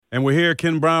And we're here,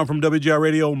 Ken Brown from WGR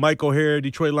Radio, Mike O'Hare,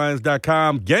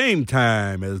 DetroitLions.com. Game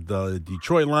time as the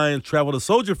Detroit Lions travel to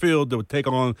Soldier Field to take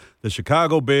on the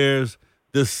Chicago Bears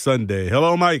this Sunday.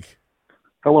 Hello, Mike.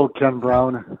 Hello, Ken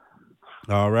Brown.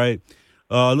 All right.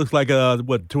 Looks like,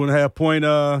 2.5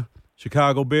 point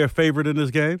Chicago Bear favorite in this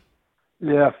game?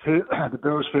 Yeah, the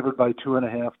Bears favored by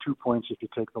 2.5, 2 points if you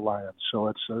take the Lions. So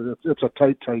it's a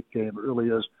tight game. It really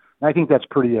is. And I think that's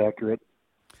pretty accurate.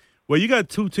 Well, you got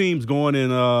two teams going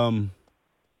in, I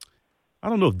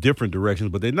don't know if different directions,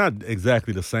 but they're not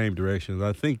exactly the same directions.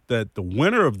 I think that the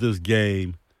winner of this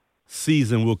game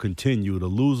season will continue. The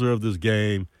loser of this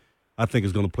game, I think,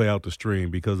 is going to play out the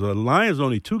stream because the Lions are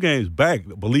only 2 games back,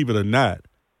 believe it or not,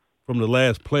 from the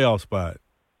last playoff spot.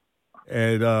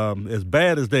 And as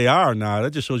bad as they are now,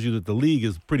 that just shows you that the league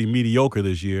is pretty mediocre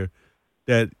this year,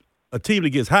 that a team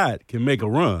that gets hot can make a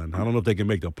run. I don't know if they can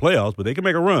make the playoffs, but they can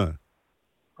make a run.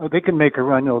 They can make a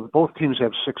run. Both teams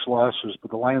have 6 losses,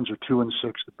 but the Lions are 2-6.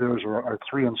 The Bears are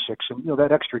 3-6. And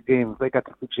that extra game, if they got,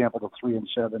 for example, the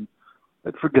 3-7,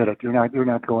 forget it. You're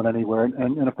not going anywhere.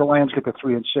 And if the Lions get to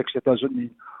 3-6, it doesn't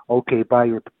mean buy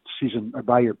your season or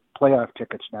buy your playoff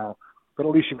tickets now. But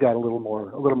at least you've got a little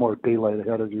more daylight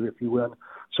ahead of you if you win.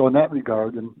 So in that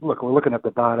regard, and look, we're looking at the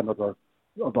bottom of the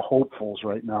hopefuls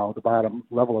right now, the bottom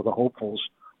level of the hopefuls,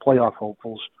 playoff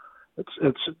hopefuls.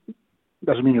 It's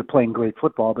doesn't mean you're playing great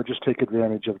football, but just take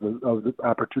advantage of the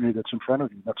opportunity that's in front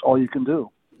of you. That's all you can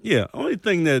do. Yeah, only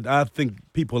thing that I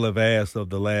think people have asked of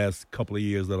the last couple of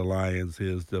years of the Lions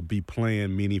is to be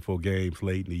playing meaningful games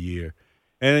late in the year.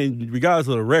 And regardless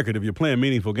of the record, if you're playing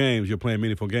meaningful games,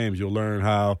 you'll learn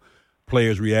how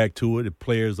players react to it. If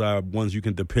players are ones you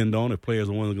can depend on, if players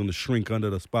are ones that are going to shrink under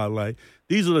the spotlight.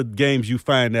 These are the games you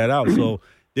find that out. So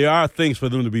there are things for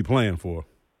them to be playing for.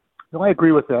 No, I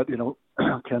agree with that.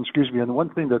 Ken, excuse me. And the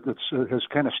one thing that has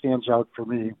kind of stands out for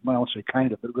me, I don't say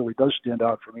kind of, it really does stand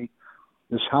out for me,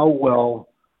 is how well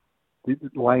the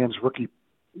Lions rookie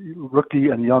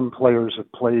and young players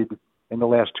have played in the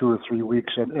last 2 or 3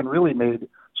 weeks and really made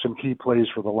some key plays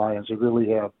for the Lions. They really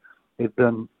have. They've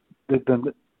been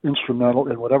instrumental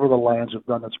in whatever the Lions have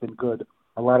done that's been good.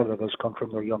 A lot of it has come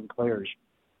from their young players.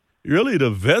 Really, the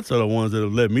vets are the ones that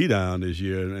have let me down this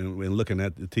year and looking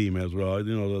at the team as well.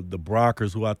 The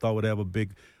Brockers, who I thought would have a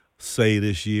big say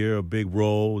this year, a big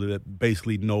role, that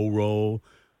basically no role.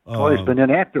 He's been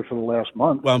inactive for the last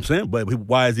month. Well, I'm saying, but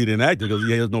why is he inactive? Because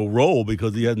he has no role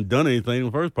because he hasn't done anything in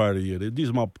the first part of the year.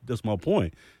 That's my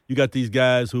point. You got these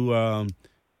guys who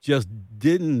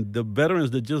the veterans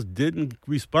that just didn't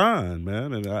respond,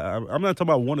 man. And I'm not talking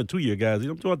about 1 or 2 year guys.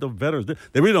 I'm talking about the veterans.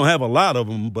 They really don't have a lot of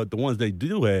them, but the ones they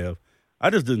do have, I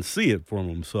just didn't see it from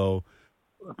them. So,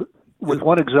 with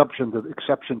one exception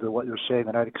to what you're saying,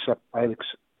 and I'd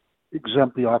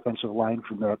exempt the offensive line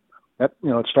from that.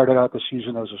 It started out the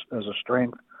season as a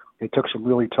strength. They took some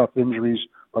really tough injuries,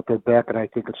 but they're back, and I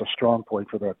think it's a strong point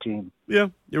for that team. Yeah,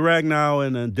 Ragnow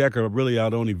and Decker really are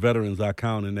the only veterans I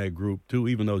count in that group, too,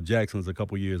 even though Jackson's a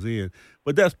couple years in.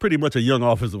 But that's pretty much a young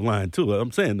offensive line, too.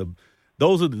 I'm saying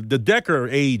those are the Decker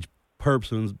age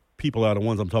persons. People are the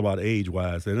ones I'm talking about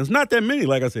age-wise. And it's not that many,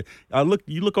 like I said.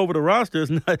 You look over the roster,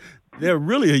 they're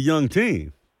really a young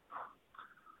team.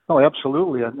 Oh,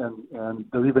 absolutely, and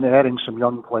they're even adding some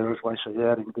young players. When I say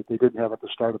adding, that they didn't have at the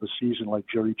start of the season, like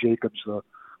Jerry Jacobs, the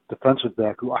defensive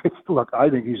back. Who I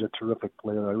think he's a terrific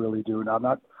player. I really do. Now, I'm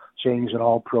not saying he's an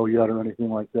All-Pro yet or anything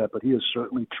like that, but he is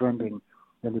certainly trending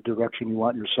in the direction you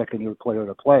want your second-year player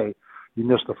to play. He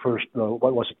missed the first,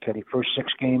 Kenny? First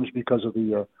 6 games because of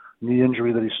the knee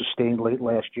injury that he sustained late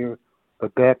last year.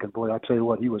 But back, and boy, I'll tell you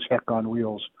what, he was heck on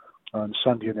wheels on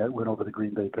Sunday in that win over the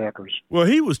Green Bay Packers. Well,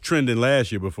 he was trending last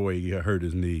year before he hurt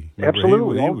his knee. Remember?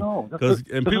 Absolutely. This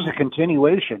is a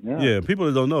continuation. Yeah, people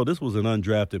that don't know, this was an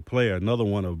undrafted player, another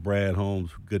one of Brad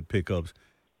Holmes' good pickups,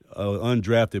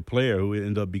 undrafted player who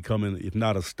ended up becoming, if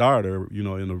not a starter,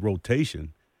 in the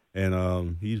rotation.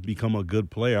 And he's become a good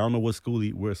player. I don't know where school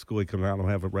he comes out. I don't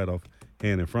have it right off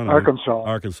hand in front of me.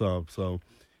 Arkansas. So,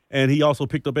 and he also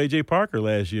picked up A.J. Parker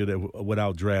last year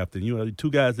without drafting.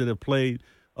 2 guys that have played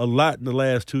a lot in the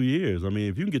last 2 years. I mean,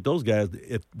 if you can get those guys,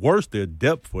 at worst, they're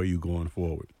depth for you going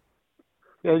forward.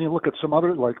 Yeah, and you look at some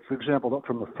other, like, for example,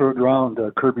 from the 3rd round,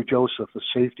 Kirby Joseph, the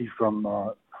safety from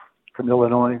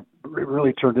Illinois,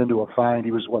 really turned into a find.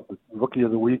 He was, the rookie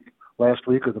of the week last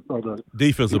week, or the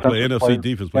defensive player, NFC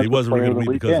defensive player. He wasn't rookie of the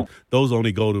week because those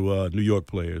only go to New York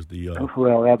players.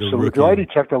 Well, absolutely. I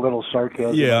detect a little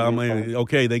sarcasm. Yeah, I mean,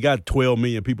 okay, they got 12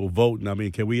 million people voting. I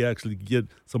mean, can we actually get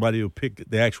somebody to pick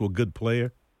the actual good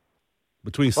player?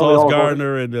 Between Sauce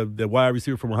Gardner and the wide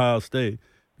receiver from Ohio State,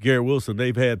 Garrett Wilson,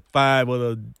 they've had 5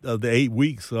 of the 8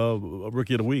 weeks of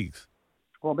Rookie of the Weeks.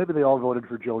 Well, maybe they all voted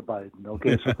for Joe Biden.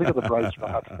 Okay, so think of the bright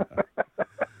spot.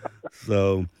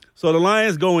 So the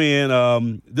Lions go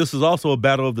in. This is also a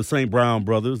battle of the St. Brown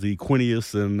brothers, the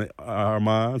Quinius and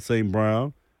Armand St.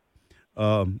 Brown.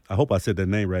 I hope I said that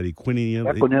name right.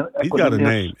 Equinius. He's got a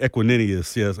name.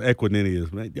 Equinius, yes,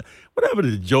 Equinius. Man, what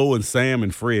happened to Joe and Sam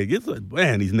and Fred?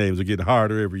 Man, these names are getting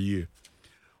harder every year.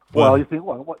 Well, you think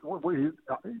what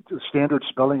the standard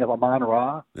spelling of Amon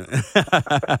Ra? Is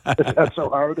that so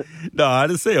hard? No, I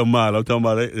didn't say Amon. I'm talking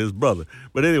about his brother.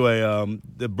 But anyway,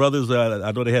 the brothers,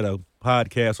 I know they had a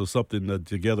podcast or something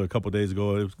together a couple of days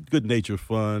ago. It was good natured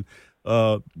fun.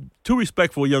 Two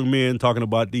respectful young men talking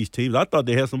about these teams. I thought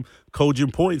they had some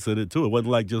cogent points in it, too. It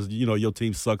wasn't like just, your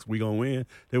team sucks, we going to win.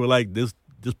 They were like, this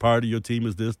part of your team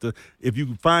is this. If you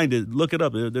can find it, look it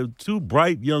up. They're two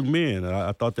bright young men.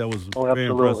 I thought that was very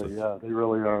impressive. Yeah, they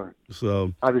really are.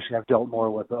 So obviously, I've dealt more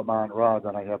with Amon Ra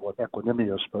than I have with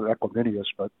Equinius,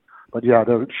 but yeah,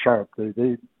 they're sharp.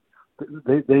 They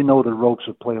know the ropes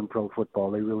of playing pro football.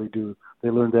 They really do.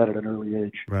 They learned that at an early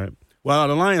age. Right. Well,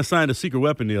 the Lions signed a secret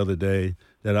weapon the other day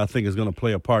that I think is going to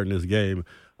play a part in this game.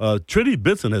 Trinity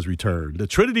Benson has returned. The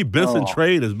Trinity Benson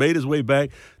trade has made its way back.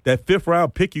 That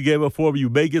 5th-round pick you gave up for him, you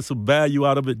may get some value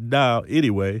out of it now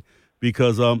anyway,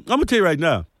 because I'm going to tell you right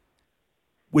now,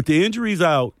 with the injuries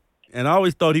out, and I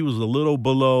always thought he was a little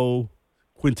below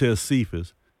Quintez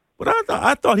Cephas, but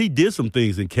I thought he did some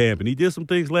things in camp, and he did some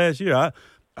things last year. I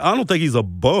don't think he's a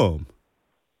bum.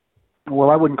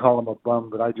 Well, I wouldn't call him a bum,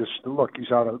 but I just look.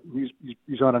 He's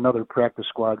on another practice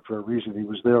squad for a reason. He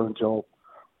was there until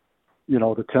the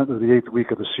 10th or the 8th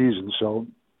week of the season. So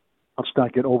let's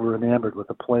not get over enamored with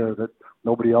a player that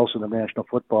nobody else in the National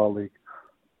Football League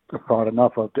thought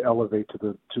enough of to elevate to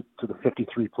the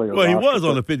 53 player. Well, roster. He was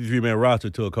on the 53-man roster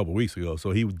till a couple of weeks ago.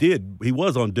 So he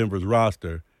was on Denver's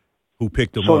roster. Who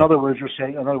picked him up? So in other words, you're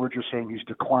saying he's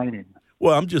declining.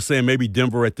 Well, I'm just saying maybe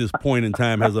Denver at this point in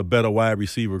time has a better wide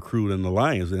receiver crew than the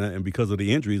Lions, and because of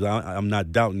the injuries, I'm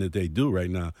not doubting that they do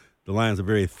right now. The Lions are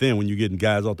very thin when you're getting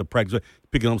guys off the practice.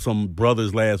 Picking up some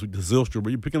brothers last week, the Zylstra, but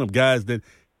you're picking up guys that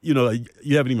you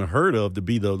haven't even heard of to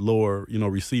be the lower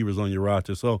receivers on your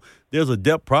roster. So there's a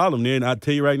depth problem there, and I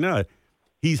tell you right now,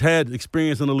 he's had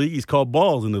experience in the league. He's caught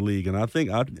balls in the league, and I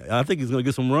think he's going to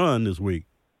get some run this week.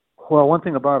 Well, one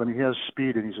thing about him, he has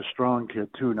speed and he's a strong kid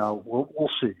too. Now we'll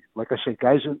see. Like I say,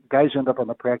 guys end up on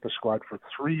the practice squad for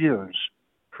 3 years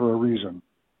for a reason.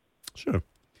 Sure.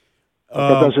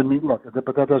 But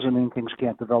that doesn't mean things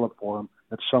can't develop for him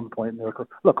at some point in their career.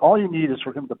 Look, all you need is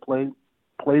for him to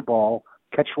play ball,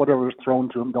 catch whatever is thrown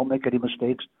to him, don't make any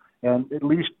mistakes, and at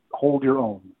least hold your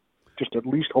own. Just at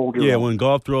least hold your own. Yeah, when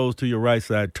Goff throws to your right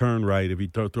side, turn right. If he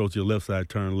throws to your left side,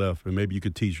 turn left. And maybe you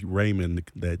could teach Raymond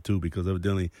that too, because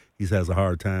evidently he has a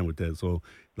hard time with that. So,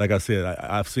 like I said,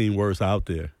 I've seen worse out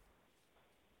there.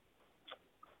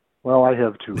 Well, I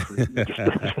have too. Just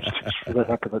for the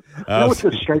heck of it.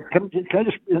 Can I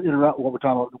just interrupt what we're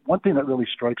talking about? One thing that really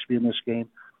strikes me in this game,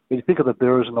 when you think of the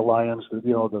Bears and the Lions,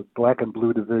 the black and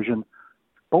blue division,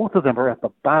 both of them are at the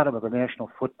bottom of the National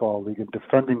Football League in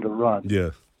defending the run.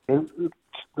 Yes.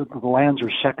 The Lions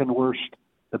are second worst.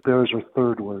 The Bears are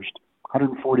third worst.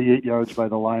 148 yards by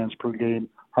the Lions per game,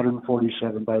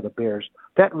 147 by the Bears.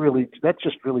 That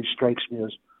just really strikes me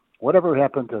as whatever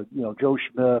happened to Joe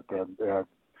Schmidt and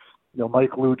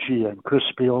Mike Lucci and Chris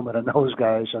Spielman and those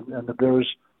guys and the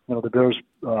Bears. The Bears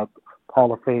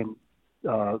Hall of Fame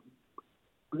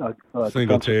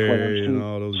Singletary and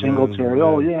all those Singletary. guys.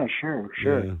 Oh yeah, sure.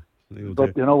 Yeah,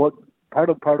 but you know what? Part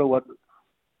of what.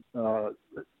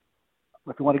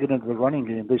 If you want to get into the running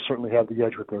game, they certainly have the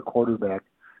edge with their quarterback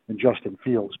in Justin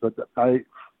Fields. But I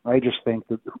just think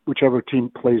that whichever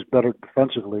team plays better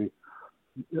defensively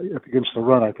against the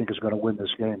run, I think is going to win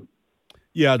this game.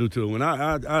 Yeah, I do too. And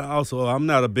I'm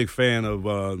not a big fan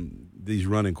of these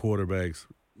running quarterbacks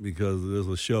because there's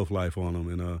a shelf life on them,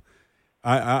 and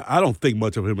I don't think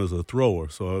much of him as a thrower.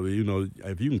 So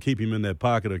if you can keep him in that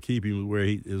pocket or keep him where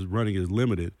his running is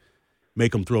limited,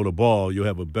 make him throw the ball, you'll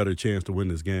have a better chance to win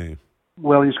this game.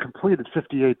 Well, he's completed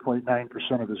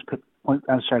 58.8% of his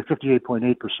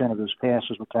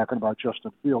passes. We're talking about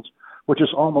Justin Fields, which is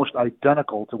almost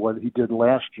identical to what he did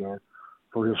last year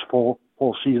for his full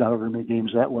season, however many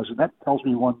games that was. And that tells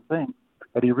me one thing,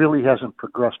 that he really hasn't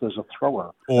progressed as a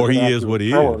thrower. Or he is what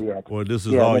he is. Yet. Or this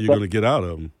is all you're going to get out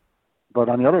of him. But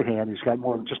on the other hand, he's got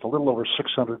just a little over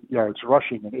 600 yards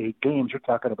rushing in 8 games. You're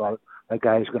talking about a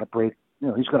guy who's going to break,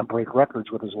 he's going to break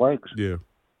records with his legs. Yeah.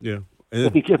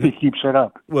 If he keeps it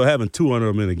up. Well, having 200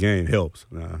 of them in a game helps.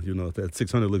 If that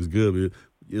 600 looks good,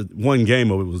 one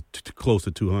game of it was close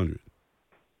to 200.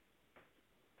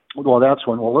 Well, that's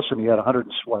when. Well, listen, he had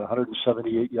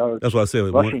 178 yards. That's why I said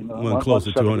it rushing, went close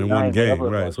to 200 in one game,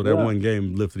 right? So that one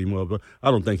game lifted him up. But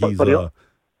I don't think he's Bobby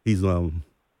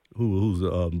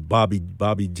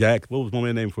Jack. What was my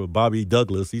man's name for Bobby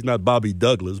Douglas? He's not Bobby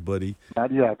Douglas, but he's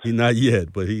not yet.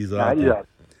 But he's not yet.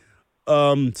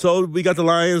 So we got the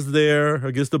Lions there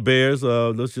against the Bears.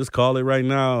 Let's just call it right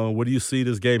now. What do you see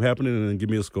this game happening? And give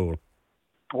me a score.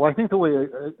 Well, I think the way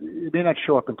it may not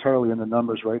show up entirely in the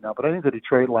numbers right now, but I think the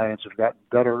Detroit Lions have gotten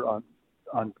better on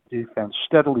defense,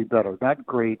 steadily better. Not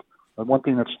great, but one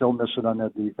thing that's still missing on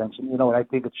that defense, and I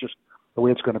think it's just the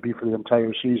way it's going to be for the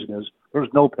entire season is there's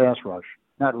no pass rush,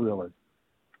 not really.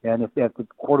 And if the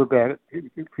quarterback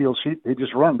feels they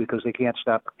just run because they can't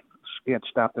stop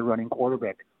the running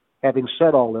quarterback. Having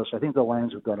said all this, I think the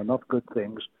Lions have done enough good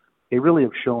things. They really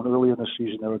have shown early in the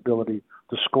season their ability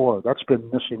to score. That's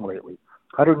been missing lately.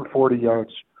 140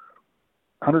 yards,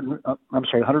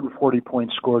 140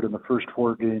 points scored in the first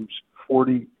 4 games,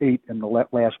 48 in the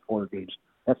last 4 games.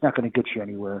 That's not going to get you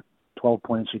anywhere, 12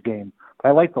 points a game. But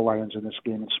I like the Lions in this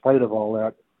game in spite of all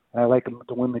that. And I like them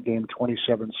to win the game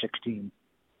 27-16.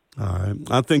 All right.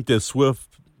 I think that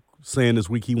Swift saying this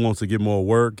week he wants to get more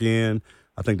work in.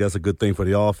 I think that's a good thing for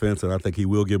the offense, and I think he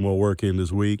will get more work in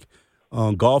this week.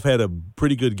 Goff had a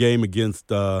pretty good game against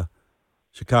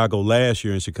Chicago last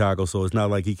year in Chicago, so it's not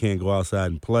like he can't go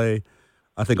outside and play.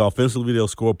 I think offensively they'll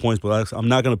score points, but I'm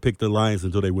not going to pick the Lions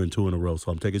until they win 2 in a row.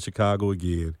 So I'm taking Chicago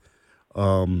again,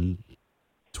 28-26.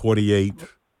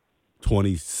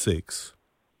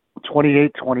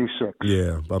 28-26.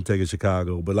 Yeah, I'm taking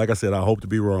Chicago. But like I said, I hope to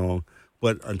be wrong.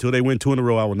 But until they win 2 in a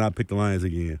row, I will not pick the Lions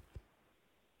again.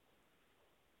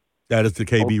 That is the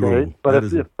KB rule. But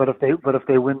if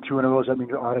they win 2 in a row, does that mean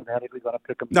you're automatically going to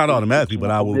pick them? Not automatically, but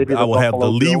I will have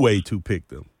the leeway to pick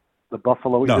them. You're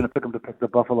going to pick them to pick the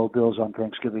Buffalo Bills on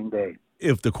Thanksgiving Day.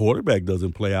 If the quarterback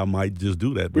doesn't play, I might just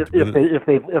do that. But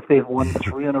if they've won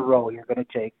 3 in a row, you're going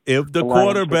to take. If the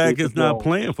quarterback is not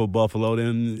playing for Buffalo,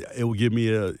 then it will give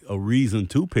me a reason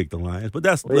to pick the Lions. But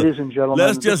ladies and gentlemen,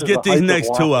 let's just get these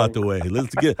next 2 out the way.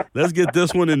 Let's get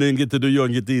this one and then get to New York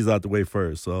and get these out the way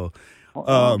first. So.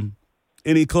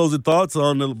 Any closing thoughts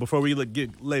before we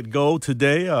let go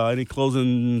today? Any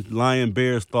closing Lion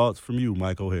Bears thoughts from you,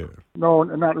 Mike O'Hara? No,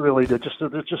 not really. Just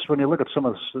when you look at some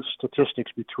of the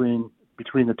statistics between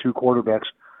the 2 quarterbacks,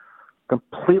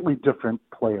 completely different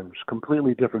players,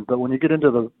 completely different. But when you get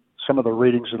into some of the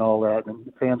ratings and all that,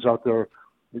 and fans out there,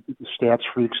 the stats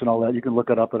freaks and all that, you can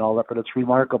look it up and all that. But it's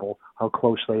remarkable how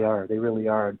close they are. They really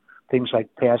are. And things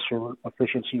like passer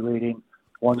efficiency rating,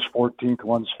 one's 14th,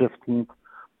 one's 15th.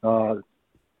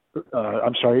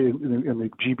 I'm sorry, in the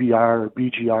GBR or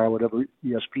BGR, whatever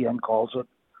ESPN calls it,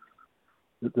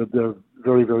 they're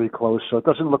very, very close. So it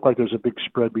doesn't look like there's a big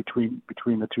spread between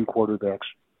the 2 quarterbacks.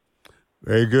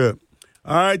 Very good.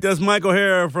 All right, that's Mike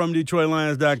O'Hara from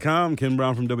DetroitLions.com. Ken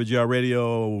Brown from WGR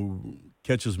Radio.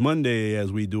 Catch us Monday as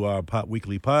we do our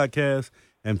weekly podcast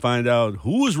and find out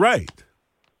who was right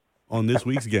on this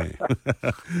week's game.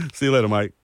 See you later, Mike.